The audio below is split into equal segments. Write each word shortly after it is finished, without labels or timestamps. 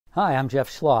Hi, I'm Jeff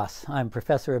Schloss. I'm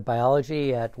professor of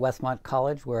biology at Westmont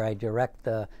College, where I direct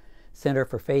the Center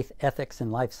for Faith, Ethics, and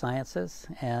Life Sciences,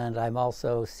 and I'm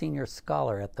also senior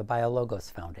scholar at the BioLogos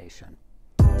Foundation.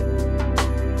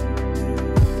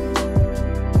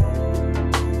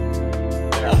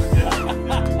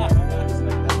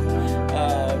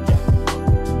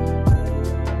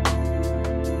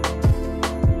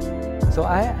 So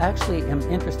I actually am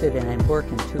interested in work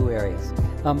in two areas.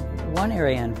 One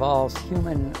area involves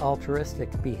human altruistic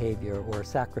behavior or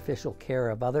sacrificial care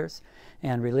of others,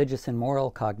 and religious and moral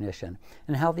cognition,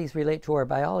 and how these relate to our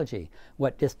biology,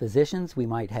 what dispositions we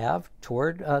might have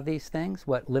toward these things,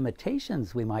 what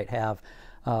limitations we might have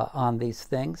on these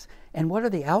things, and what are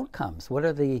the outcomes, what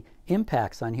are the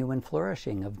impacts on human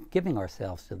flourishing of giving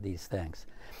ourselves to these things.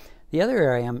 The other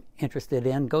area I'm interested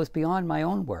in goes beyond my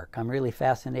own work. I'm really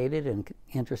fascinated and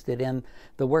interested in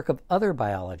the work of other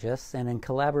biologists, and in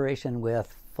collaboration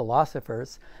with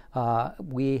philosophers,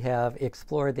 we have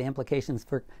explored the implications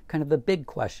for kind of the big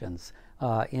questions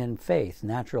in faith: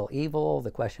 natural evil,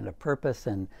 the question of purpose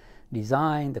and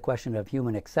design, the question of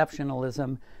human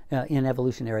exceptionalism in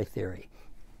evolutionary theory.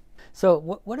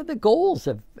 So what are the goals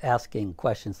of asking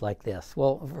questions like this?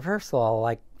 Well, first of all,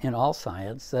 like in all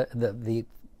science,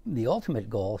 the ultimate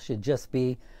goal should just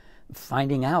be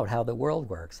finding out how the world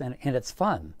works, and it's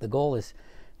fun. The goal is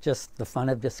just the fun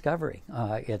of discovery.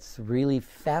 It's really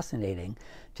fascinating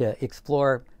to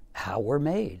explore how we're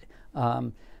made.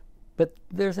 But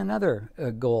there's another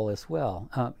goal as well,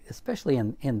 especially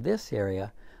in this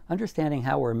area: understanding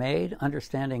how we're made,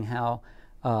 understanding how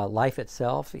life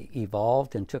itself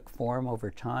evolved and took form over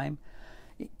time,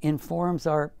 informs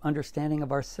our understanding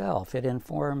of ourselves. It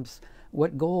informs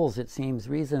what goals it seems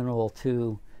reasonable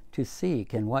to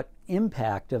seek, and what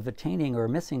impact of attaining or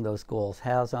missing those goals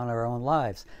has on our own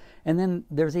lives. And then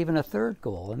there's even a third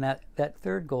goal, and that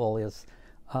third goal is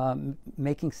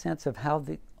making sense of how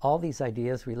all these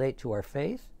ideas relate to our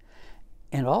faith,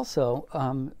 and also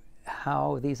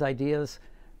how these ideas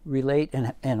relate,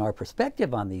 and our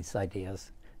perspective on these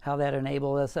ideas, how that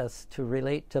enables us to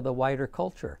relate to the wider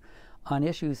culture on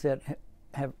issues that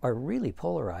are really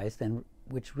polarized and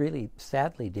which really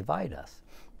sadly divide us.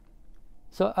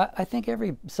 So I think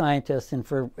every scientist and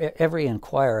for every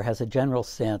inquirer has a general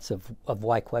sense of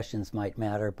why questions might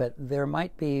matter, but there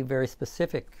might be very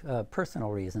specific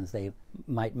personal reasons they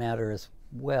might matter as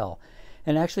well.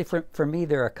 And actually for me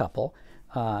there are a couple.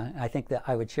 I think that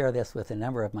I would share this with a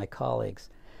number of my colleagues.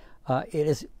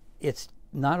 It's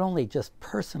not only just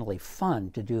personally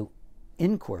fun to do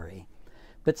inquiry,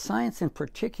 but science in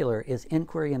particular is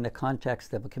inquiry in the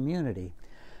context of a community.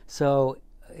 So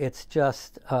it's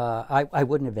just, I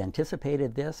wouldn't have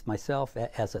anticipated this myself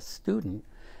as a student,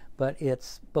 but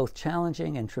it's both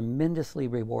challenging and tremendously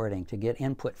rewarding to get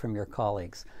input from your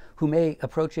colleagues who may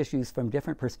approach issues from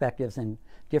different perspectives and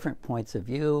different points of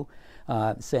view,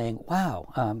 saying,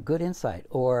 wow, good insight,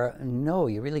 or no,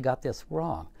 you really got this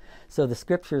wrong. So the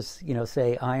scriptures,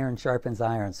 say iron sharpens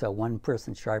iron, so one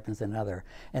person sharpens another.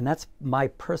 And that's my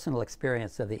personal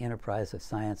experience of the enterprise of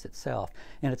science itself.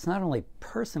 And it's not only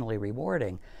personally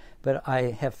rewarding, but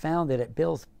I have found that it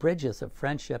builds bridges of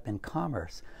friendship and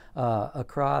commerce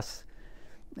across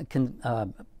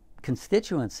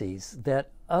constituencies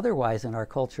that otherwise in our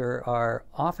culture are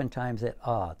oftentimes at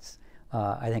odds.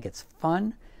 I think it's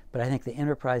fun, but I think the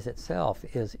enterprise itself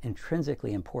is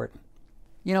intrinsically important.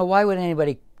 Why would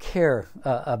anybody care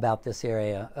about this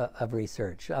area of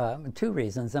research? Two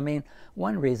reasons.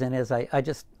 One reason is I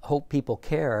just hope people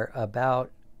care about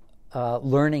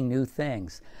learning new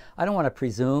things. I don't want to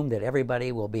presume that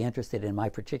everybody will be interested in my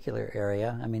particular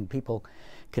area. People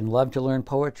can love to learn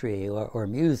poetry or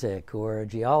music or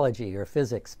geology or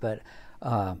physics, but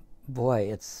boy,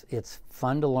 it's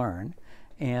fun to learn.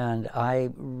 And I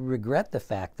regret the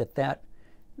fact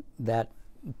that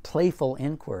playful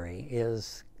inquiry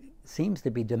seems to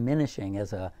be diminishing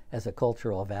as a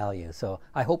cultural value. So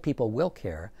I hope people will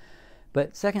care.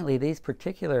 But secondly, these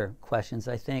particular questions,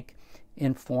 I think,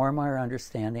 inform our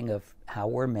understanding of how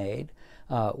we're made,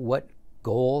 what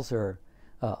goals or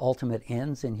ultimate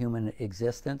ends in human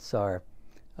existence are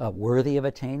worthy of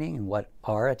attaining and what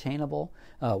are attainable,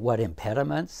 what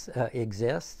impediments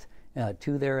exist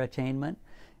to their attainment.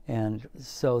 And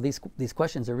so these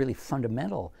questions are really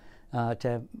fundamental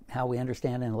to how we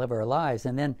understand and live our lives.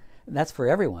 And then that's for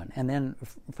everyone. And then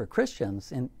for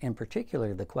Christians in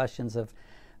particular, the questions of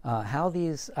how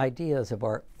these ideas of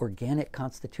our organic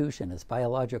constitution as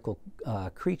biological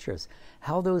creatures,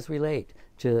 how those relate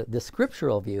to the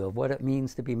scriptural view of what it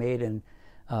means to be made in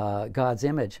God's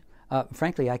image.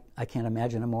 Frankly, I can't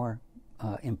imagine a more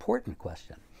important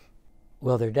question.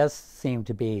 Well, there does seem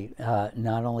to be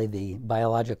not only the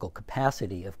biological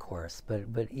capacity, of course,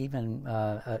 but even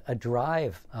a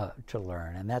drive to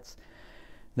learn, and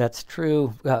that's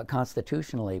true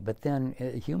constitutionally. But then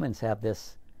humans have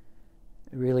this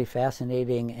really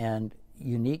fascinating and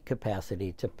unique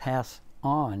capacity to pass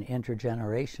on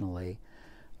intergenerationally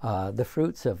the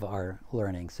fruits of our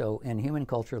learning. So in human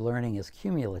culture, learning is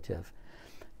cumulative.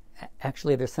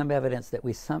 Actually, there's some evidence that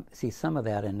we see some of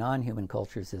that in non-human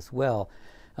cultures as well.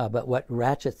 But what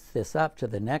ratchets this up to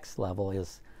the next level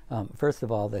is, first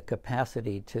of all, the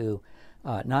capacity to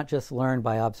not just learn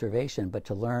by observation, but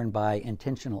to learn by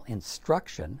intentional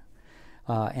instruction.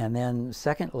 And then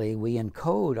secondly, we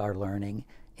encode our learning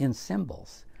in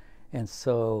symbols. And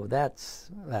so that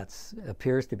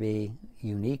appears to be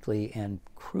uniquely and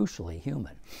crucially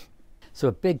human. So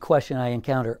a big question I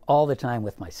encounter all the time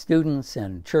with my students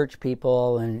and church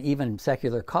people and even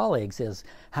secular colleagues is,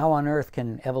 how on earth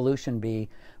can evolution be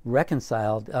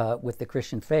reconciled with the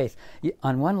Christian faith?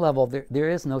 On one level, there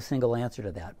is no single answer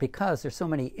to that, because there's so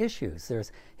many issues.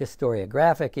 There's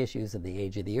historiographic issues of the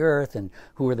age of the earth and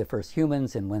who were the first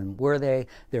humans and when were they.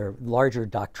 There are larger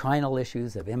doctrinal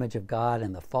issues of image of God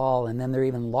and the fall, and then there are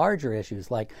even larger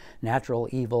issues like natural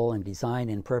evil and design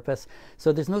and purpose.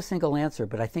 So there's no single answer,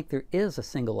 but I think there is a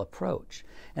single approach.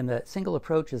 And the single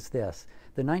approach is this.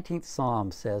 The 19th Psalm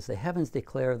says, "The heavens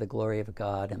declare the glory of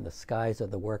God, and the skies are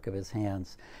the work of his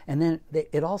hands." And then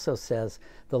it also says,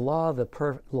 "The law of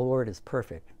the Lord is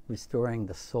perfect, restoring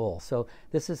the soul." So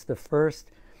this is the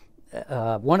first,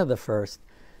 one of the first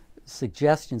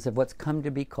suggestions of what's come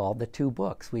to be called the two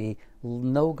books. We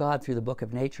know God through the book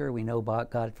of nature. We know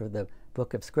God through the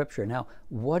book of Scripture. Now,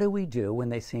 what do we do when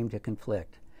they seem to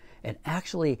conflict? And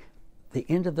actually, the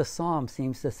end of the Psalm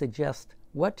seems to suggest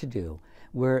what to do,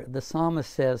 where the psalmist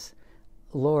says,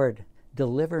 "Lord,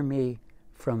 deliver me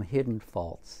from hidden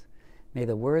faults. May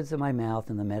the words of my mouth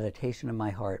and the meditation of my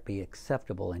heart be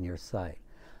acceptable in your sight."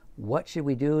 What should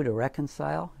we do to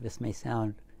reconcile? This may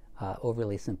sound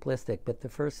overly simplistic, but the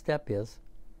first step is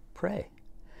pray.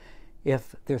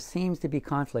 If there seems to be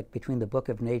conflict between the book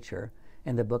of nature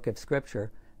and the book of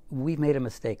Scripture, we've made a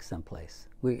mistake someplace.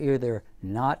 We're either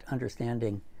not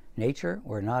understanding nature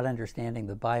or not understanding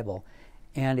the Bible,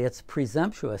 and it's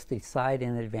presumptuous to decide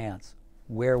in advance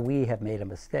where we have made a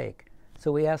mistake.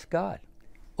 So we ask God,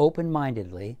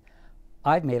 open-mindedly,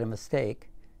 "I've made a mistake.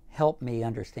 Help me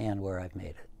understand where I've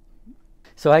made it."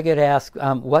 So I get asked,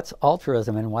 what's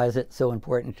altruism and why is it so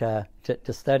important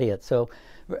to study it? So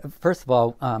first of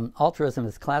all, altruism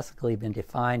has classically been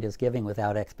defined as giving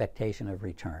without expectation of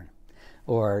return,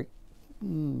 or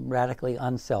radically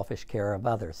unselfish care of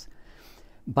others.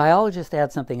 Biologists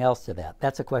add something else to that.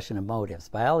 That's a question of motives.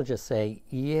 Biologists say,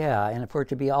 yeah, and for it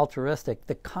to be altruistic,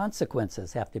 the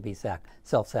consequences have to be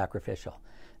self-sacrificial,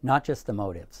 not just the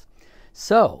motives.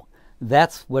 So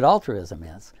that's what altruism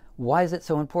is. Why is it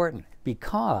so important?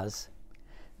 Because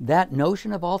that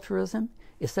notion of altruism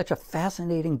is such a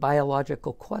fascinating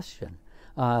biological question.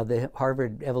 The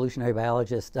Harvard evolutionary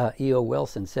biologist E.O.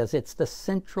 Wilson says it's the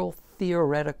central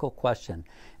theoretical question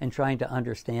in trying to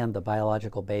understand the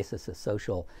biological basis of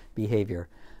social behavior.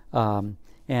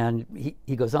 And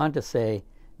he goes on to say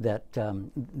that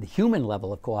the human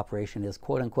level of cooperation is,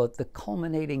 quote unquote, the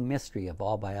culminating mystery of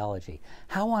all biology.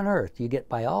 How on earth do you get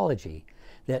biology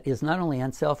that is not only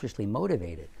unselfishly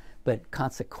motivated, but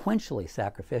consequentially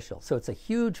sacrificial? So it's a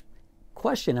huge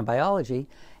question in biology,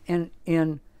 and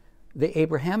in the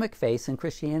Abrahamic faith, and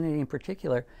Christianity in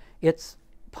particular, it's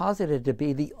posited to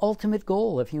be the ultimate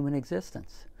goal of human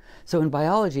existence. So in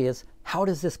biology is, how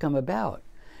does this come about?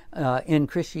 In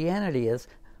Christianity is,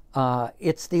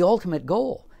 it's the ultimate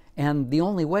goal. And the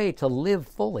only way to live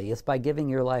fully is by giving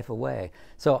your life away.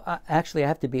 So actually, I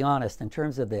have to be honest, in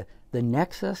terms of the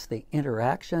nexus, the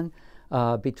interaction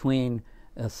between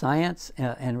science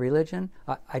and religion,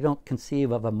 I don't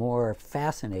conceive of a more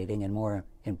fascinating and more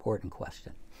important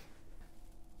question.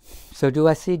 So do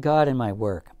I see God in my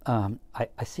work?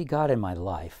 I see God in my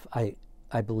life.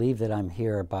 I believe that I'm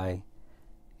here by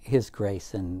His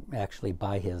grace and actually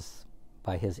by His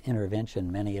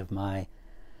intervention. Many of my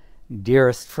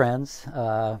dearest friends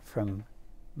from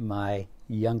my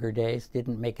younger days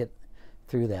didn't make it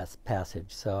through that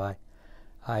passage. So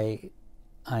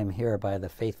I'm here by the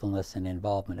faithfulness and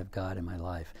involvement of God in my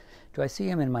life. Do I see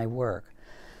Him in my work?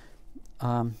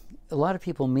 A lot of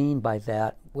people mean by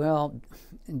that, well,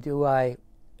 do I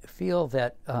feel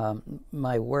that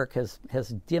my work has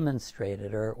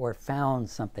demonstrated or found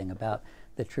something about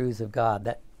the truths of God?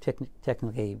 That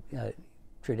technically,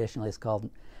 traditionally is called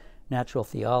natural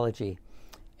theology.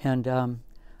 And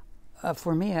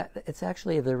for me, it's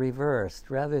actually the reverse.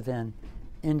 Rather than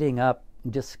ending up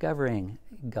discovering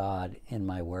God in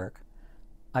my work,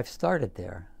 I've started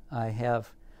there. I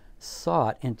have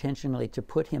sought intentionally to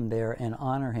put him there and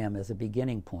honor him as a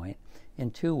beginning point in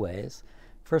two ways.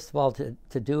 First of all,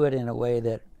 to do it in a way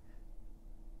that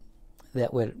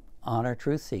would honor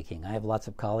truth-seeking. I have lots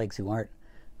of colleagues who aren't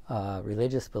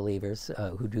religious believers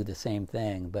who do the same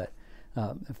thing, but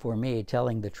for me,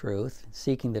 telling the truth,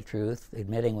 seeking the truth,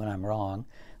 admitting when I'm wrong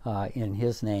in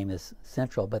his name is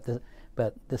central. But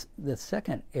the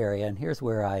second area, and here's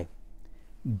where I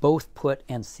both put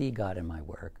and see God in my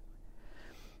work.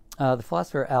 The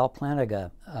philosopher Al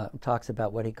Plantinga talks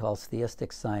about what he calls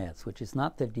theistic science, which is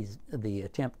not the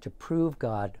attempt to prove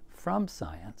God from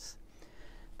science,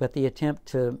 but the attempt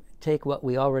to take what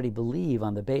we already believe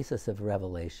on the basis of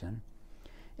revelation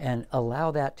and allow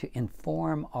that to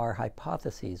inform our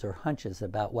hypotheses or hunches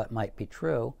about what might be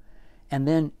true, and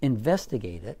then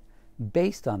investigate it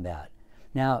based on that.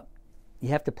 Now, you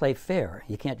have to play fair.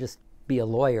 You can't just be a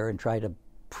lawyer and try to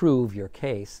prove your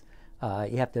case.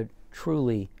 You have to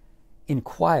truly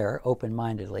inquire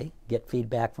open-mindedly, get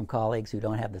feedback from colleagues who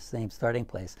don't have the same starting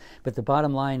place. But the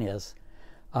bottom line is,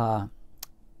 I've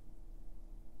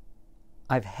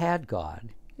had God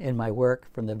in my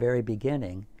work from the very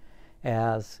beginning,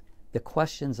 as the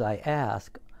questions I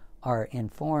ask are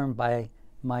informed by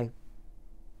my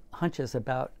hunches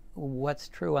about what's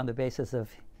true on the basis of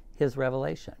his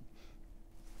revelation.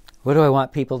 What do I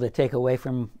want people to take away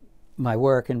from my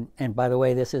work? And by the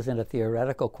way, this isn't a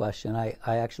theoretical question. I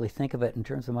actually think of it in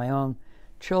terms of my own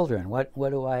children. What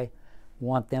do I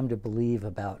want them to believe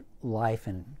about life,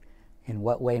 and in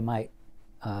what way might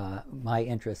my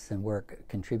interests and work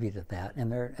contribute to that?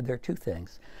 And there are two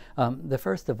things. The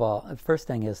first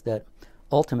thing is that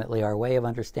ultimately our way of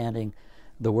understanding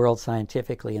the world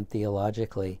scientifically and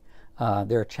theologically,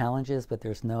 there are challenges, but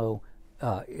there's no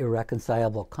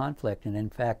irreconcilable conflict. And in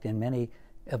fact, in many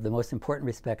of the most important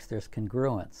respects, there's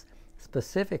congruence.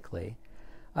 Specifically,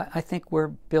 I think we're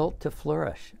built to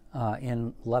flourish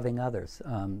in loving others.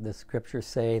 The scriptures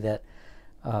say that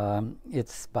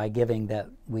it's by giving that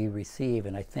we receive,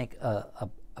 and I think a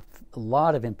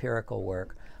lot of empirical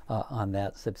work on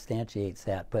that substantiates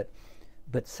that.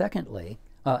 But secondly,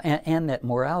 and that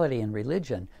morality and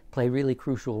religion play really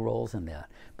crucial roles in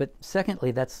that. But secondly,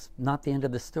 that's not the end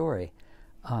of the story.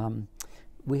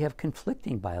 We have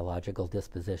conflicting biological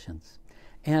dispositions,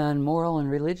 and moral and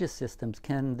religious systems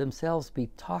can themselves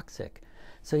be toxic.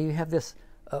 So you have this,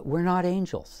 we're not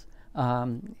angels.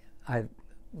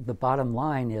 The bottom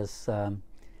line is,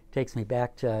 takes me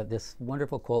back to this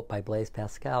wonderful quote by Blaise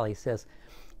Pascal. He says,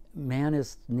 man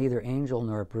is neither angel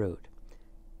nor brute.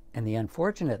 And the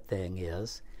unfortunate thing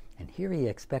is, and here he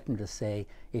expects him to say,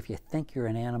 if you think you're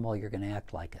an animal, you're going to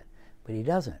act like it. But he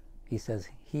doesn't. He says,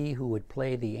 he who would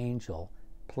play the angel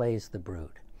plays the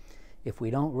brute. If we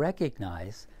don't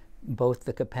recognize both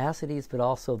the capacities but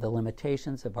also the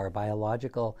limitations of our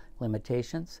biological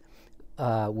limitations,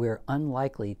 we're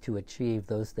unlikely to achieve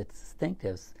those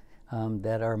distinctives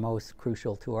that are most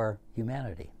crucial to our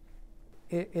humanity.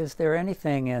 Is there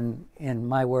anything in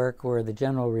my work or the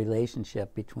general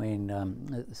relationship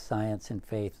between science and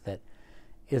faith that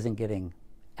isn't getting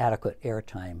adequate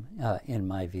airtime in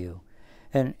my view?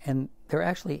 And there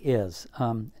actually is.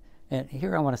 And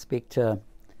here I want to speak to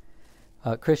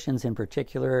Christians in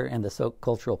particular and the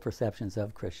cultural perceptions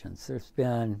of Christians. There's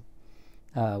been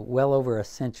well over a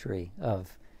century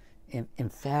of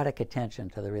emphatic attention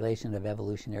to the relation of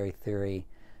evolutionary theory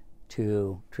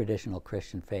to traditional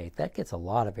Christian faith. That gets a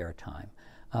lot of airtime.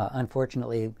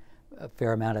 Unfortunately, a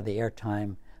fair amount of the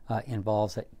airtime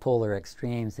involves polar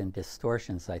extremes and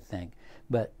distortions, I think.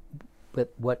 But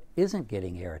what isn't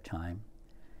getting airtime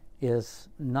is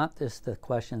not just the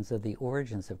questions of the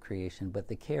origins of creation, but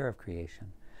the care of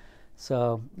creation.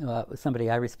 So somebody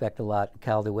I respect a lot,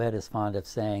 Cal DeWitt, is fond of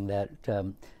saying that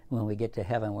when we get to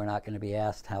heaven, we're not going to be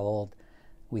asked how old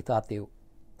we thought the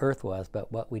earth was,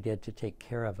 but what we did to take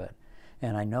care of it.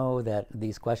 And I know that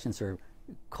these questions are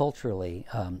culturally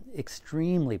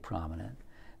extremely prominent,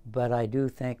 but I do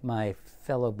think my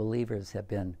fellow believers have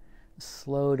been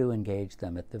slow to engage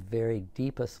them at the very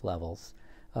deepest levels,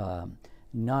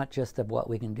 not just of what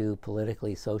we can do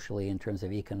politically, socially, in terms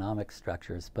of economic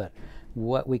structures, but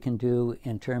what we can do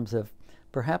in terms of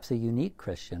perhaps a unique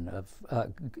Christian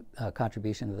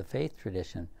contribution to the faith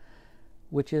tradition,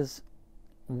 which is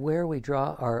where we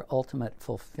draw our ultimate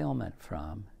fulfillment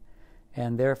from,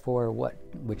 and therefore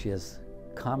which is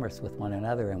commerce with one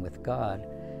another and with God,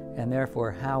 and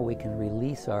therefore how we can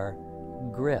release our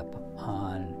grip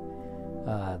on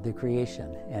the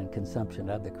creation and consumption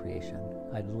of the creation.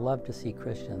 I'd love to see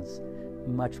Christians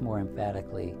much more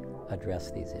emphatically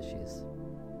address these issues.